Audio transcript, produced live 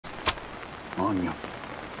On you.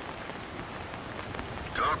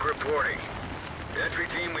 Talk reporting. Entry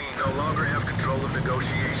team, we no longer have control of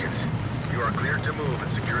negotiations. You are cleared to move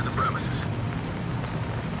and secure the premises.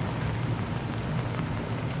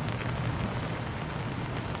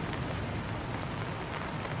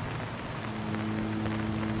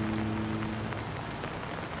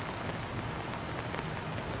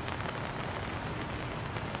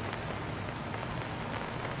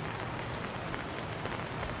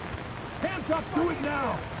 Hands up, do it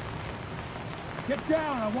now! Get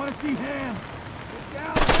down, I want to see hands! Get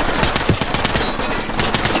down!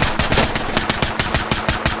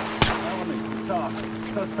 Element, talk.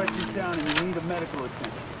 Suspect is down and you need a medical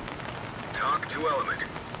attention. Talk to Element.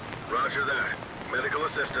 Roger that. Medical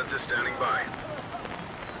assistance is standing by.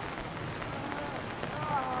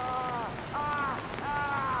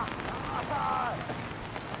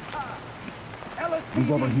 LSPD,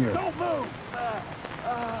 move over here. Don't move!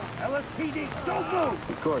 LSPD, don't move!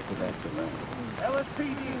 Of course, that's the man.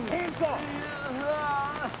 LSPD, hands off!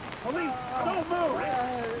 Police, don't move!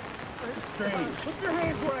 Strange. Put your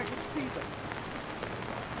hands where I can see them.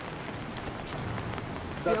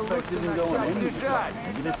 Suspect isn't going anywhere.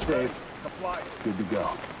 Unit safe. Good to go.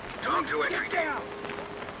 Talk to entry team.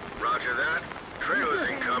 Roger that. Trailers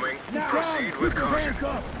incoming. Proceed with caution.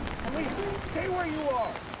 Police, stay where you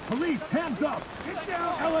are. Police, hands up! Get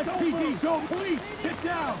down! LSPD, go! Police, get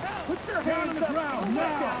down! Put your hands on the ground,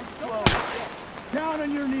 now! Down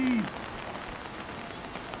on your knees!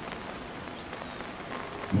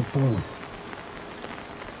 Move forward.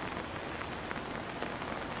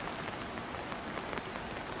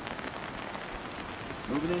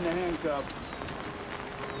 Moving into handcuffs.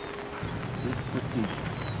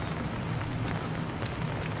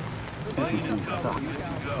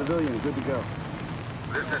 Civilian, good to go.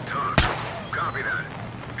 This is Talk. Copy that.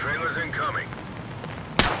 Trailers incoming.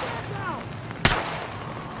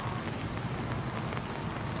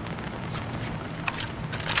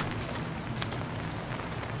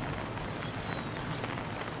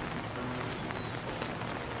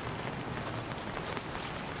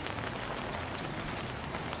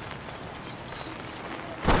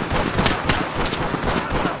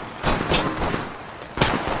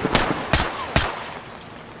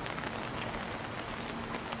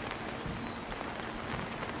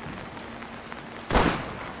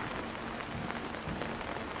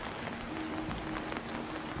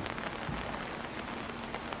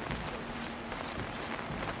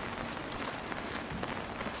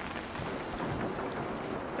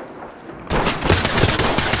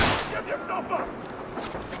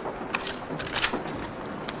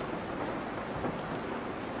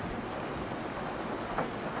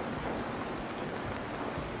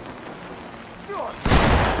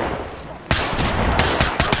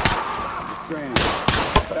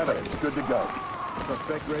 Good to go.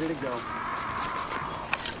 Suspect ready to go.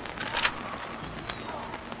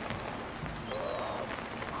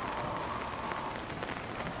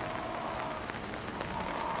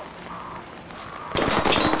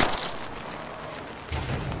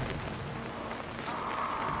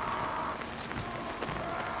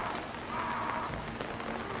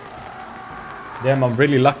 Damn, I'm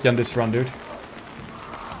really lucky on this run, dude.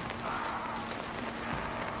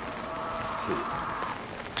 Let's see.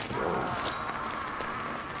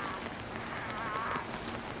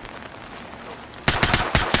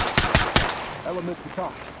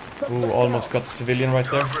 Ooh, almost got a civilian right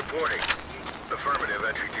there. Reporting. Affirmative,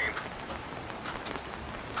 entry team.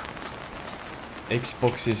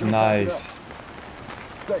 Xbox is nice.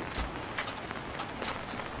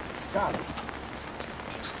 Got it.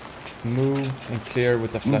 Move and clear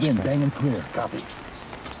with the Move in, flashbang. bang and clear. Copy.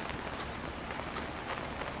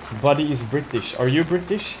 Buddy is British. Are you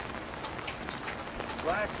British?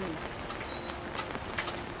 Flashing.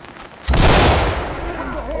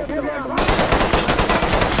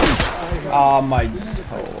 Ah, my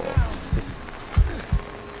toe.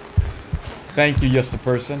 Thank you, just a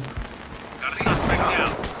person. Got a suspect down.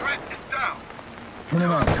 Threat is down. Turn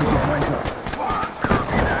around. Keep your hands up.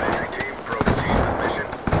 Copy that, entry team. Proceed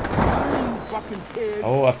with mission.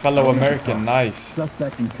 Oh, a fellow American. Nice.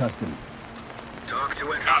 Suspect in custody. Talk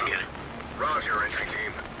to entry team. Roger, entry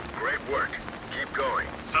team. Great work. Keep going.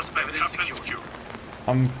 Suspect is secure.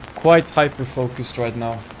 I'm quite hyper-focused right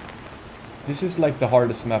now. This is like the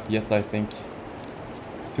hardest map yet, I think.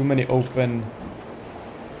 Too many open...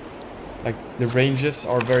 Like, the ranges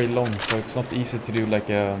are very long, so it's not easy to do like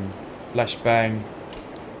a flashbang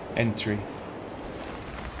entry.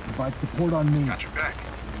 Provide support on me. Got your back.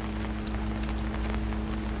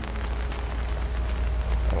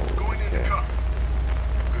 Okay. Going in the cup.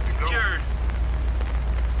 Good to go.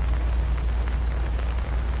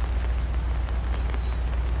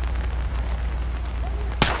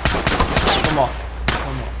 Come on.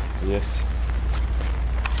 Come on. Yes.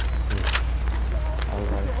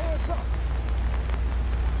 Alright.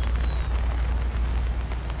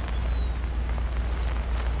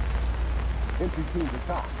 Entry team to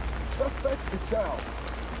top. Suspect is down.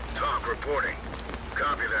 Talk reporting.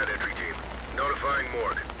 Copy that, entry team. Notifying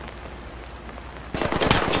morgue.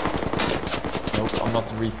 Nope, I'm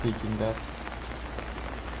not re-peeking that.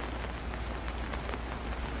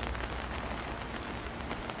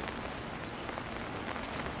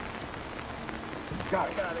 Got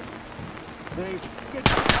it. Got it.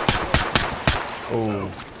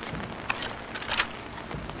 Oh.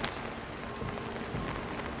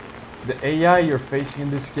 The AI you're facing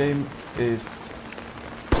in this game is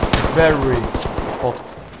very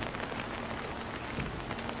hot.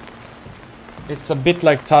 It's a bit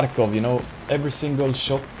like Tarkov, you know, every single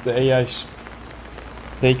shot the AI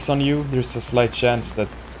takes on you, there's a slight chance that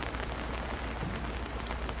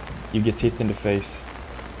you get hit in the face.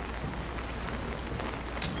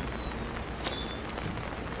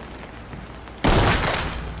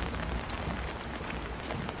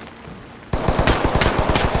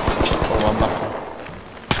 Oh, I'm lucky.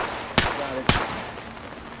 Got it.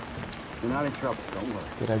 You're not in trouble, don't worry.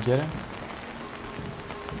 Did I get him?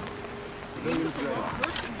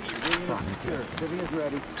 Vivian's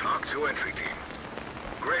ready. Talk to entry team.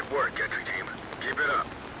 Great work, entry team. Keep it up.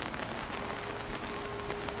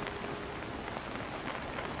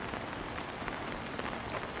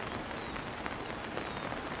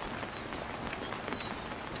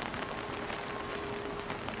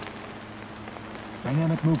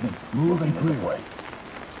 Dynamic movement. Move and clear. What?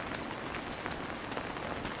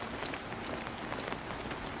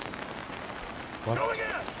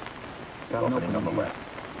 Got an opening on the left.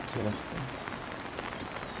 Okay, let's go.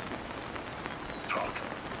 Talk.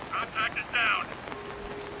 Contact is down.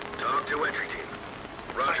 Talk to entry team.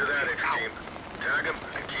 Roger that, entry team. Tag him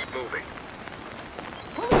and keep moving.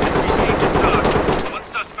 One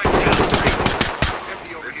suspect down.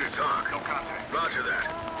 This is Talk. No contact. Roger that.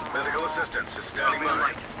 Medical assistance is standing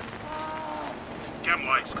by. Chem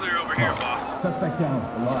lights clear over here, boss. Suspect down.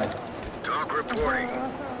 Alive. Talk reporting.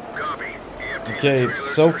 Copy. EMT Okay,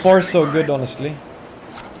 so far so good, honestly.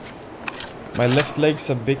 My left leg's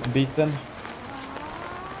a bit beaten,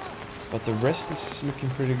 but the rest is looking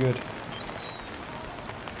pretty good.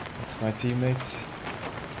 That's my teammates.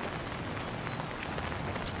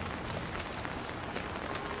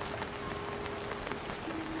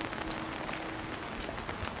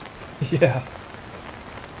 Yeah,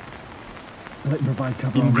 Let me provide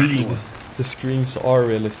cover on the indeed, door. the screams are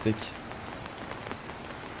realistic.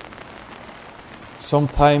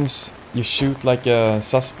 Sometimes you shoot like a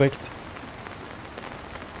suspect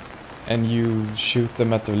and you shoot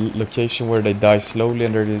them at the location where they die slowly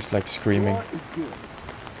and they're just like screaming Door is good.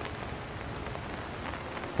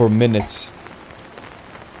 for minutes.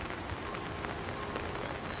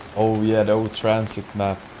 Oh yeah, the old transit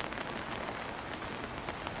map.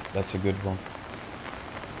 That's a good one.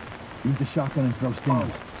 Use the shotgun and throw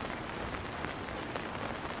stingers.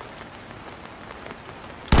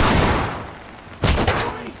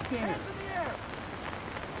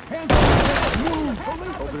 Hands up! Move!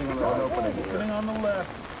 Opening on the right opening. Opening on the left.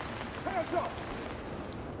 Hands up!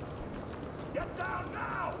 Get down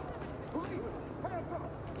now! Police! Hands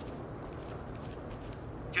up!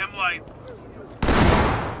 Chem light.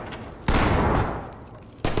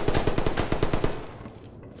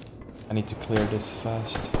 I need to clear this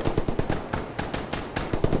fast.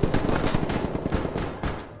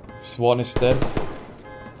 Swan is dead.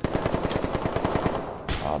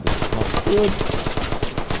 Ah, this is not good.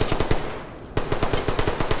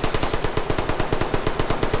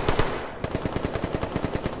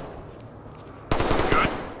 Good.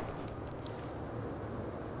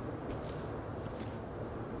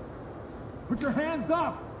 Put your hands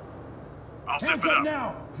up! I'll Hands zip it up up.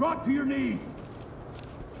 now! Drop to your knees!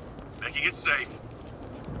 Making it safe.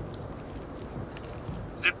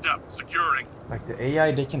 Zipped up. Securing. Like the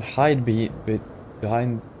AI, they can hide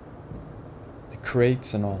behind the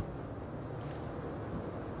crates and all.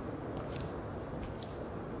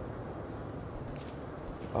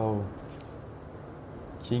 Oh.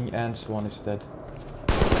 King and Swan is dead.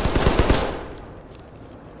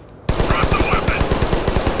 Drop the weapon.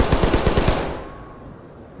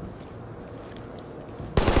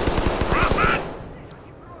 Drop it.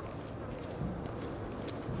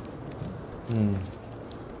 Hmm.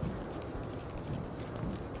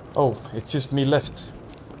 Oh, it's just me left.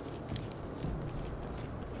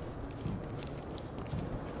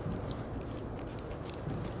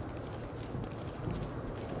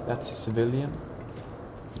 That's a civilian.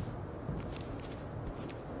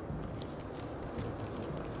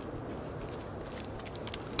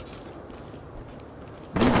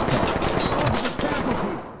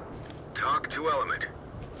 to element.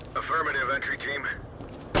 Affirmative, entry team.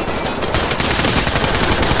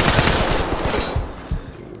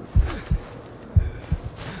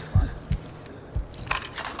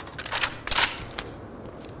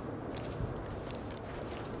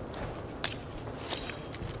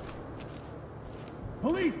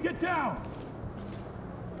 Police, get down!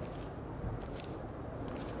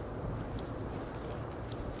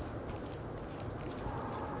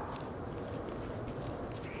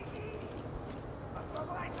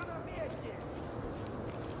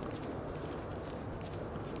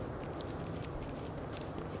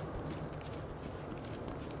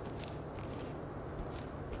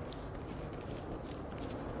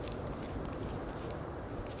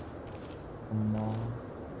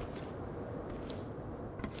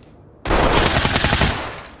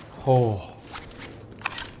 Oh.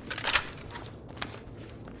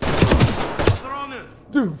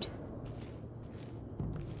 Dude.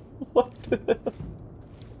 What the hell?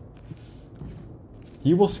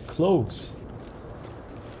 He was close.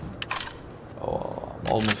 Oh,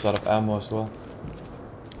 I'm almost out of ammo as well.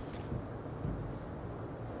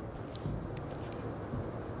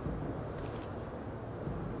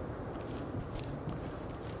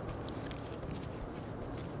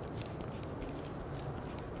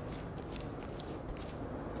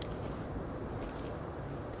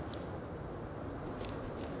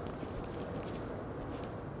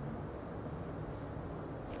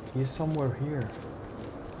 He's somewhere here.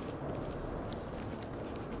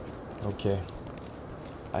 Okay.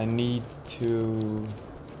 I need to...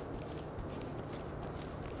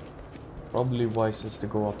 Probably wisest to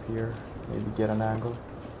go up here. Maybe get an angle.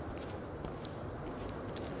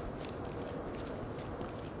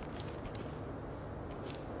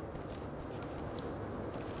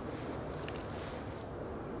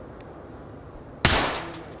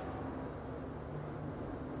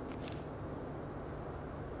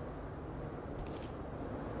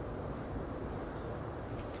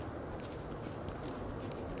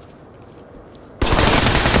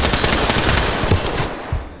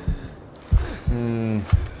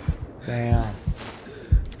 Damn.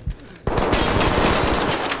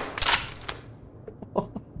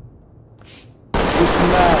 This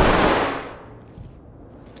map.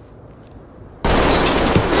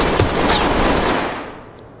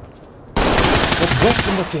 What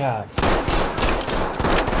weapon does he have?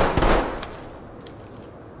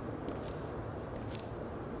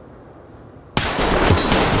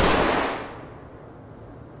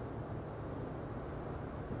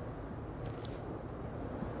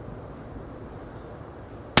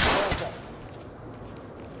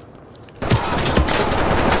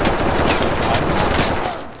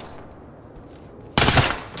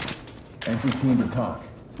 Entry team to talk.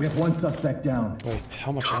 We have one suspect down. Wait,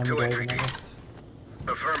 how much ammo do I even have?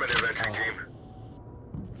 Affirmative, entry team.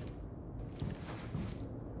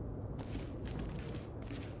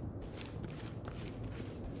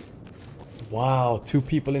 Wow, 2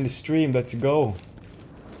 people in the stream, let's go.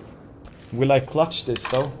 Will I clutch this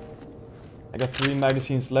though? I got 3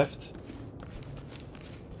 magazines left.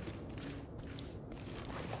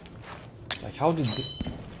 Like how did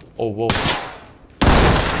oh, whoa.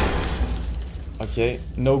 Okay,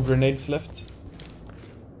 no grenades left.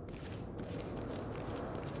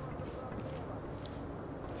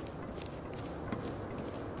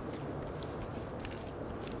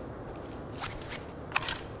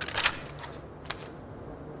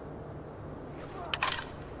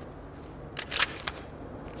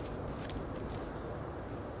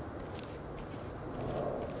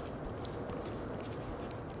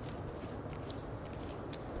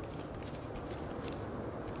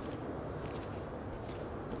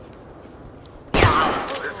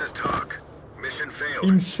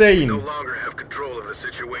 Insane. No longer have control of the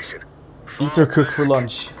situation. Eat or cook for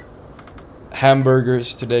lunch.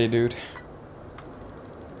 Hamburgers today, dude.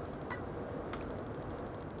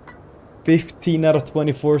 15 out of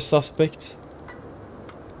 24 suspects.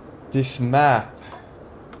 This map.